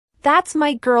That's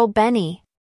my girl Benny.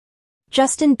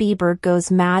 Justin Bieber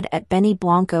goes mad at Benny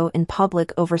Blanco in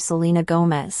public over Selena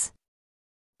Gomez.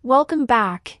 Welcome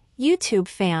back, YouTube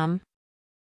fam.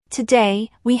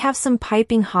 Today, we have some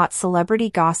piping hot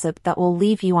celebrity gossip that will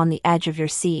leave you on the edge of your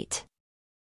seat.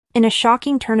 In a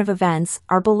shocking turn of events,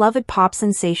 our beloved pop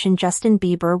sensation Justin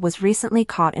Bieber was recently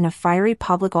caught in a fiery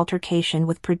public altercation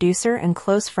with producer and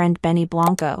close friend Benny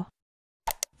Blanco.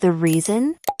 The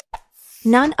reason?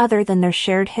 None other than their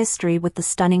shared history with the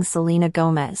stunning Selena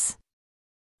Gomez.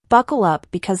 Buckle up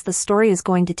because the story is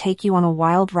going to take you on a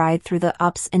wild ride through the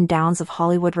ups and downs of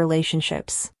Hollywood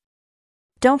relationships.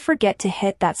 Don't forget to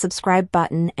hit that subscribe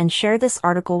button and share this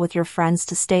article with your friends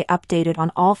to stay updated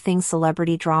on all things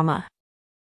celebrity drama.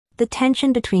 The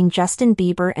tension between Justin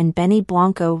Bieber and Benny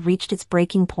Blanco reached its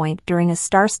breaking point during a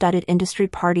star-studded industry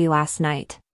party last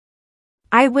night.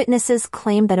 Eyewitnesses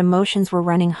claim that emotions were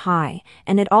running high,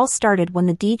 and it all started when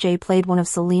the DJ played one of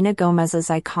Selena Gomez's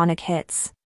iconic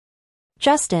hits.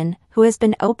 Justin, who has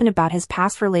been open about his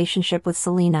past relationship with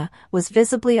Selena, was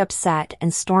visibly upset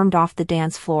and stormed off the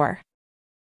dance floor.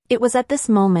 It was at this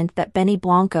moment that Benny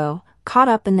Blanco, caught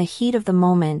up in the heat of the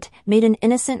moment, made an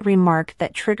innocent remark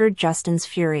that triggered Justin's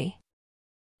fury.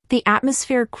 The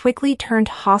atmosphere quickly turned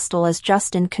hostile as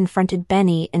Justin confronted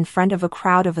Benny in front of a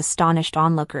crowd of astonished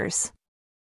onlookers.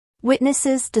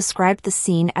 Witnesses described the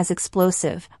scene as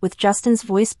explosive, with Justin's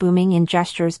voice booming and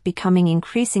gestures becoming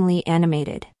increasingly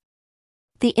animated.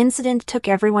 The incident took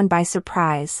everyone by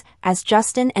surprise, as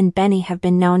Justin and Benny have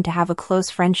been known to have a close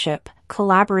friendship,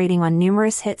 collaborating on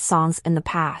numerous hit songs in the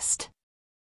past.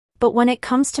 But when it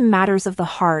comes to matters of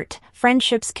the heart,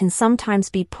 friendships can sometimes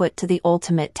be put to the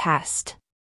ultimate test.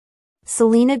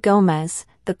 Selena Gomez,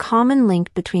 the common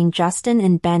link between Justin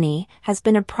and Benny, has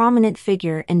been a prominent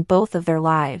figure in both of their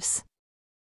lives.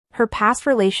 Her past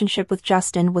relationship with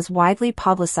Justin was widely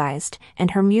publicized,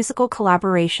 and her musical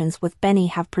collaborations with Benny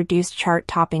have produced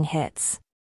chart-topping hits.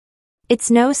 It's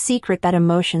no secret that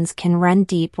emotions can run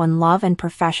deep when love and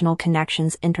professional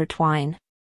connections intertwine.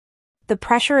 The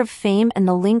pressure of fame and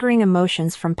the lingering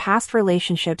emotions from past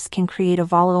relationships can create a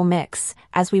volatile mix,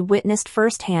 as we witnessed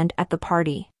firsthand at the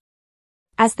party.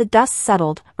 As the dust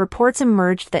settled, reports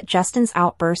emerged that Justin's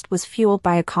outburst was fueled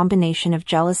by a combination of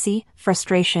jealousy,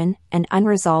 frustration, and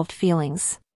unresolved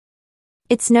feelings.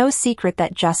 It's no secret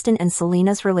that Justin and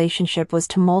Selena's relationship was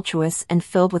tumultuous and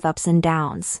filled with ups and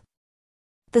downs.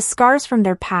 The scars from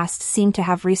their past seemed to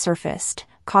have resurfaced,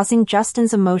 causing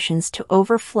Justin's emotions to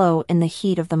overflow in the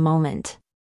heat of the moment.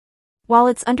 While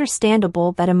it's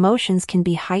understandable that emotions can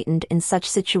be heightened in such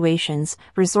situations,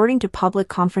 resorting to public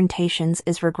confrontations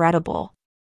is regrettable.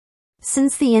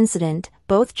 Since the incident,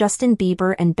 both Justin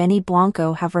Bieber and Benny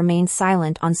Blanco have remained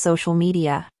silent on social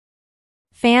media.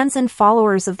 Fans and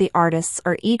followers of the artists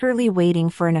are eagerly waiting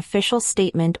for an official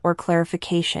statement or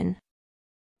clarification.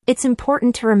 It's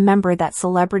important to remember that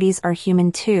celebrities are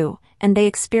human too, and they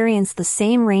experience the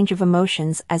same range of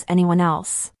emotions as anyone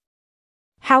else.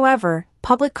 However,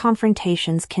 public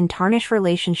confrontations can tarnish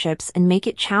relationships and make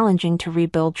it challenging to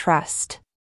rebuild trust.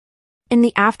 In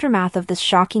the aftermath of this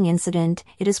shocking incident,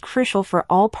 it is crucial for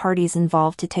all parties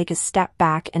involved to take a step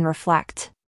back and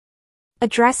reflect.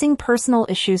 Addressing personal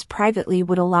issues privately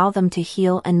would allow them to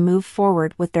heal and move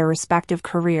forward with their respective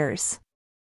careers.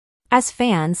 As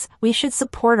fans, we should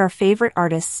support our favorite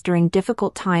artists during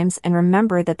difficult times and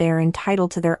remember that they are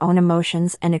entitled to their own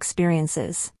emotions and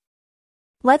experiences.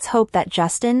 Let's hope that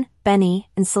Justin, Benny,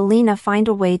 and Selena find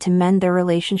a way to mend their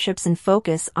relationships and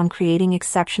focus on creating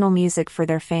exceptional music for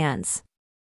their fans.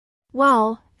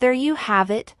 Well, there you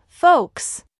have it,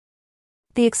 folks.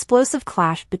 The explosive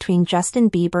clash between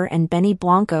Justin Bieber and Benny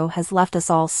Blanco has left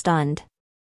us all stunned.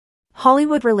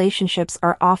 Hollywood relationships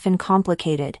are often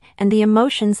complicated, and the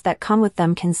emotions that come with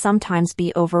them can sometimes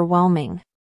be overwhelming.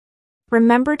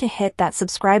 Remember to hit that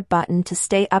subscribe button to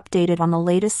stay updated on the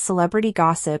latest celebrity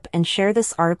gossip and share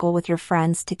this article with your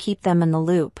friends to keep them in the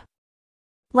loop.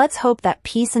 Let's hope that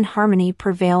peace and harmony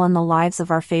prevail in the lives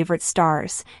of our favorite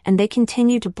stars, and they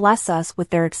continue to bless us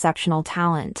with their exceptional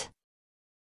talent.